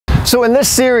So in this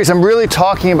series, I'm really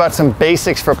talking about some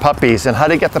basics for puppies and how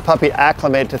to get the puppy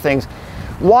acclimated to things.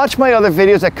 Watch my other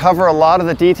videos that cover a lot of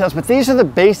the details, but these are the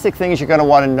basic things you're going to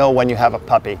want to know when you have a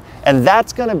puppy. And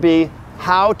that's going to be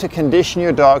how to condition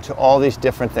your dog to all these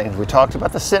different things. We talked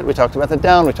about the sit, we talked about the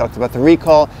down, we talked about the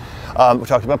recall, we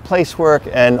talked about place work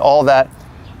and all that.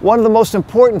 One of the most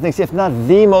important things, if not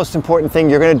the most important thing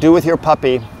you're going to do with your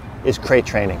puppy is crate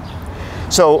training.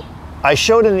 So I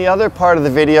showed in the other part of the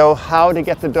video how to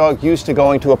get the dog used to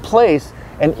going to a place,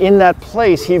 and in that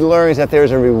place he learns that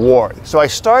there's a reward. So I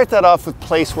start that off with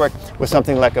place work with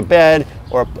something like a bed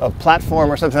or a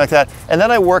platform or something like that, and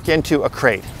then I work into a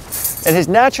crate. And his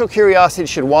natural curiosity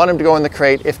should want him to go in the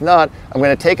crate. If not, I'm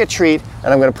going to take a treat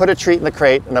and I'm going to put a treat in the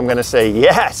crate and I'm going to say,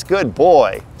 yes, good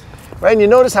boy. Right? And you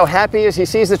notice how happy he is. He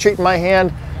sees the treat in my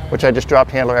hand, which I just dropped,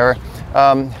 handler error.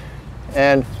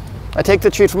 And I take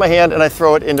the treat from my hand and I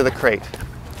throw it into the crate.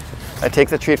 I take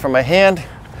the treat from my hand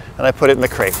and I put it in the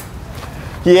crate.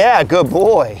 Yeah, good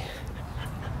boy.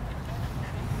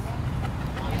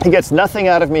 He gets nothing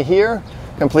out of me here.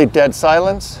 Complete dead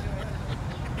silence.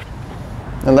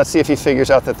 And let's see if he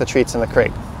figures out that the treat's in the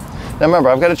crate. Now remember,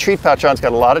 I've got a treat pouch on, it's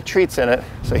got a lot of treats in it,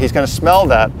 so he's going to smell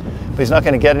that, but he's not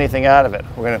going to get anything out of it.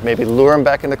 We're going to maybe lure him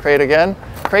back in the crate again.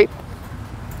 Crate.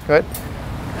 Good.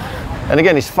 And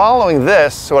again, he's following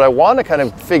this, so what I want to kind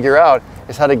of figure out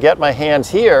is how to get my hands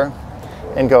here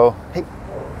and go, hey.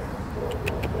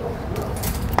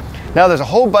 Now there's a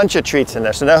whole bunch of treats in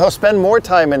there, so now he'll spend more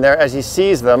time in there as he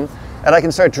sees them, and I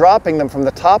can start dropping them from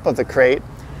the top of the crate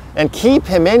and keep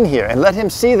him in here and let him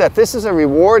see that this is a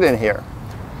reward in here,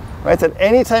 right? That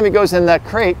anytime he goes in that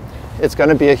crate, it's going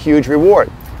to be a huge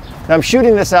reward. Now I'm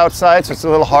shooting this outside, so it's a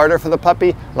little harder for the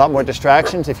puppy, a lot more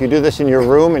distractions. If you do this in your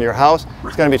room, in your house,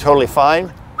 it's going to be totally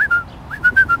fine.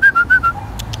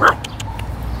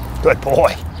 Good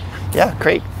boy. Yeah,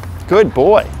 crate. Good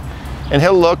boy. And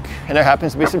he'll look, and there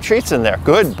happens to be some treats in there.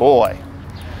 Good boy.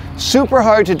 Super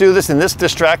hard to do this in this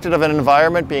distracted of an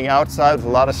environment, being outside with a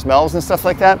lot of smells and stuff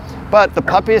like that, but the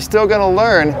puppy is still going to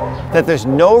learn that there's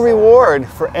no reward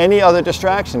for any other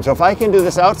distraction. So if I can do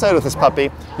this outside with this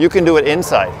puppy, you can do it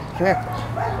inside. Come here.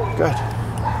 Good.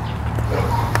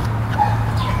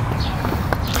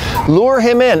 Lure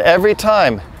him in every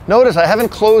time. Notice I haven't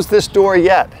closed this door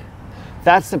yet.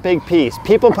 That's the big piece.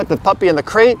 People put the puppy in the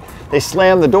crate, they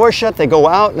slam the door shut, they go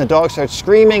out, and the dog starts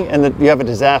screaming, and you have a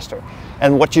disaster.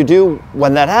 And what you do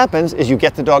when that happens is you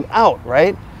get the dog out,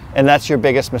 right? And that's your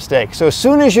biggest mistake. So as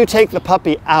soon as you take the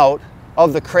puppy out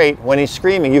of the crate when he's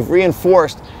screaming, you've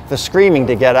reinforced the screaming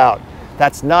to get out.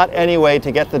 That's not any way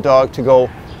to get the dog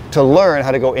to learn how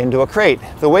to go into a crate.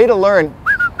 The way to learn,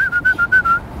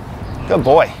 good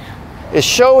boy, is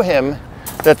show him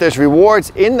that there's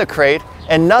rewards in the crate,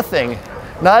 and nothing,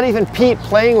 not even Pete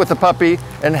playing with the puppy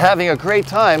and having a great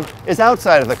time, is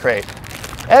outside of the crate.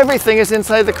 Everything is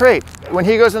inside the crate. When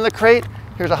he goes in the crate,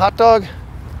 here's a hot dog.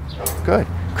 Good.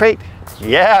 Crate.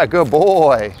 Yeah, good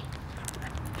boy.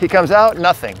 He comes out,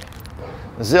 nothing.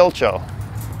 Zilcho.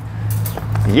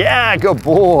 Yeah, good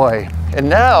boy. And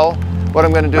now, what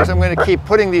I'm going to do is I'm going to keep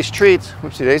putting these treats.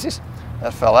 Oopsie daisies.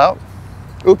 That fell out.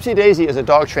 Oopsie daisy is a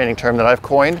dog training term that I've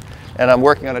coined, and I'm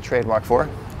working on a trademark for.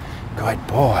 Good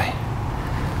boy.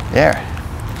 There.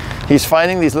 He's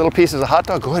finding these little pieces of hot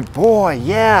dog. Good boy.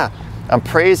 Yeah. I'm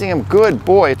praising him. Good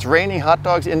boy. It's raining hot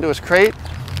dogs into his crate.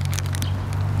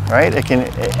 Right?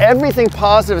 Everything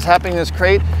positive is happening in this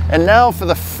crate. And now for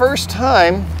the first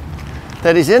time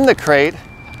that he's in the crate,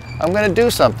 I'm going to do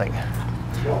something.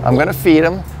 I'm going to feed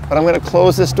him, but I'm going to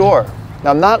close this door.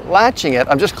 Now I'm not latching it.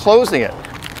 I'm just closing it.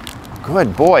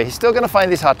 Good boy. He's still going to find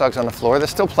these hot dogs on the floor.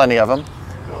 There's still plenty of them.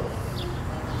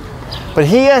 But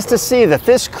he has to see that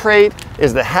this crate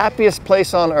is the happiest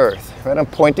place on earth. Right? I'm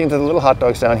pointing to the little hot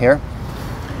dogs down here.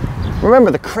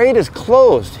 Remember, the crate is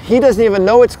closed. He doesn't even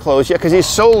know it's closed yet because he's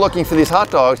so looking for these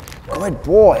hot dogs. Good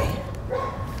boy.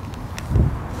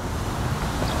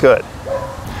 Good.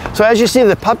 So as you see,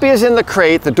 the puppy is in the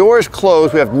crate, the door is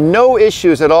closed, we have no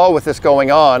issues at all with this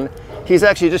going on. He's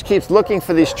actually just keeps looking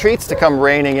for these treats to come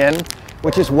raining in,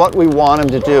 which is what we want him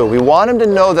to do. We want him to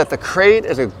know that the crate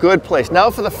is a good place.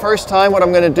 Now for the first time, what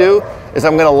I'm going to do is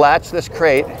I'm going to latch this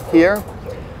crate here.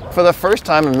 For the first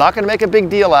time, I'm not going to make a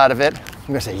big deal out of it. I'm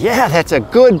going to say, yeah, that's a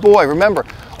good boy. Remember,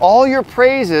 all your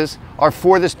praises are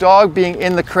for this dog being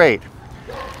in the crate.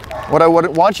 What I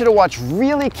want you to watch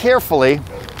really carefully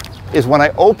is when I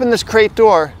open this crate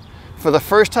door for the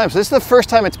first time. So this is the first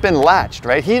time it's been latched,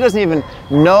 right? He doesn't even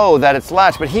know that it's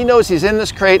latched, but he knows he's in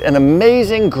this crate and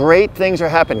amazing, great things are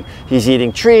happening. He's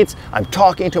eating treats. I'm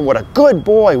talking to him. What a good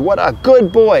boy. What a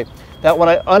good boy. That when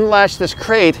I unlatch this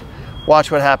crate,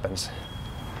 watch what happens.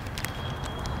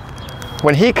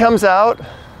 When he comes out,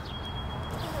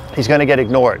 he's going to get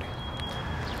ignored.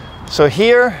 So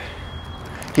here,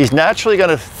 he's naturally going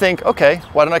to think, okay,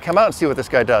 why don't I come out and see what this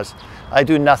guy does? I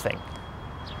do nothing.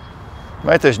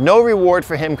 Right? There's no reward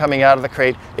for him coming out of the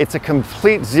crate. It's a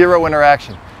complete zero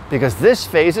interaction because this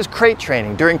phase is crate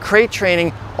training. During crate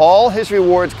training, all his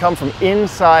rewards come from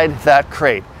inside that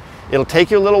crate. It'll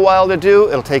take you a little while to do.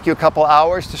 It'll take you a couple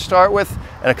hours to start with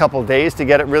and a couple days to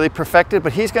get it really perfected.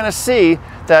 But he's going to see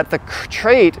that the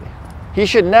crate, he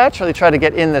should naturally try to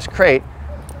get in this crate.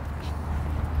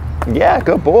 Yeah,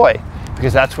 good boy,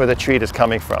 because that's where the treat is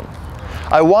coming from.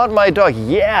 I want my dog,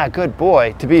 yeah, good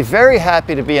boy, to be very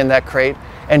happy to be in that crate.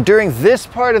 And during this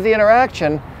part of the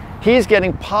interaction, he's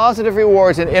getting positive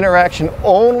rewards and interaction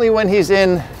only when he's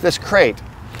in this crate,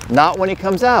 not when he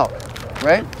comes out,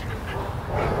 right?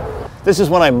 This is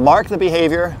when I mark the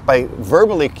behavior by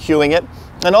verbally cueing it.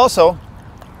 And also,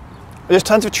 there's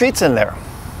tons of treats in there.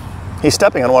 He's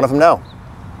stepping on one of them now.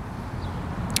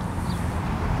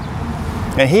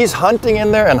 And he's hunting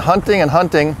in there and hunting and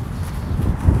hunting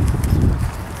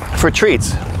for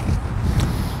treats.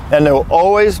 And there will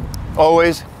always,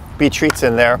 always be treats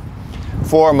in there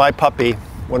for my puppy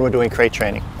when we're doing crate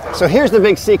training. So here's the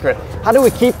big secret. How do we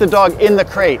keep the dog in the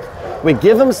crate? We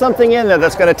give him something in there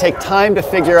that's going to take time to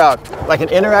figure out, like an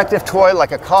interactive toy,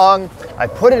 like a Kong. I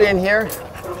put it in here,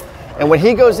 and when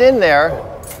he goes in there,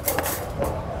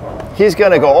 he's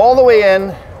going to go all the way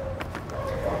in.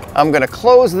 I'm going to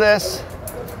close this,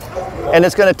 and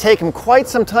it's going to take him quite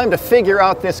some time to figure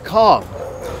out this Kong.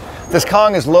 This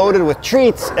Kong is loaded with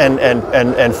treats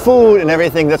and food and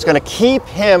everything that's going to keep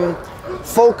him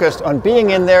focused on being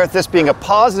in there, this being a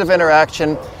positive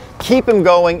interaction, keep him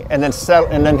going, and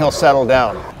then he'll settle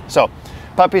down. So,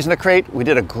 puppies in the crate, we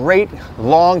did a great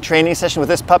long training session with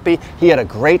this puppy. He had a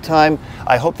great time.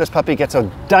 I hope this puppy gets a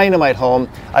dynamite home.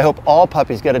 I hope all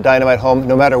puppies get a dynamite home,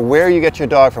 no matter where you get your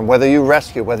dog from, whether you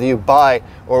rescue, whether you buy,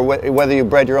 or whether you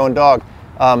bred your own dog.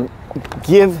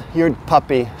 Give your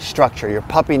puppy structure. Your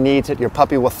puppy needs it. Your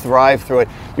puppy will thrive through it.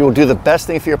 You will do the best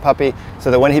thing for your puppy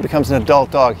so that when he becomes an adult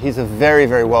dog, he's a very,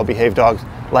 very well-behaved dog,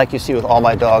 like you see with all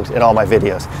my dogs in all my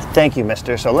videos. Thank you,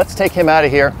 mister. So let's take him out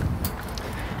of here.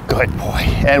 Good boy.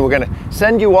 And we're going to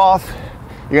send you off.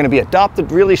 You're going to be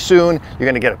adopted really soon. You're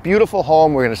going to get a beautiful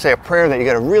home. We're going to say a prayer that you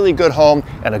get a really good home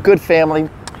and a good family,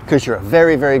 because you're a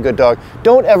very, very good dog.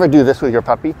 Don't ever do this with your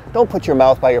puppy. Don't put your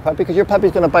mouth by your puppy, because your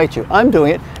puppy's going to bite you. I'm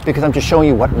doing it because I'm just showing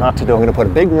you what not to do. I'm going to put a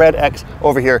big red X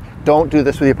over here. Don't do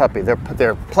this with your puppy.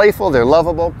 They're playful, they're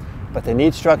lovable, but they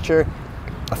need structure.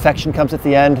 Affection comes at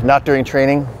the end, not during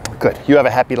training. Good. You have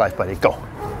a happy life, buddy. Go.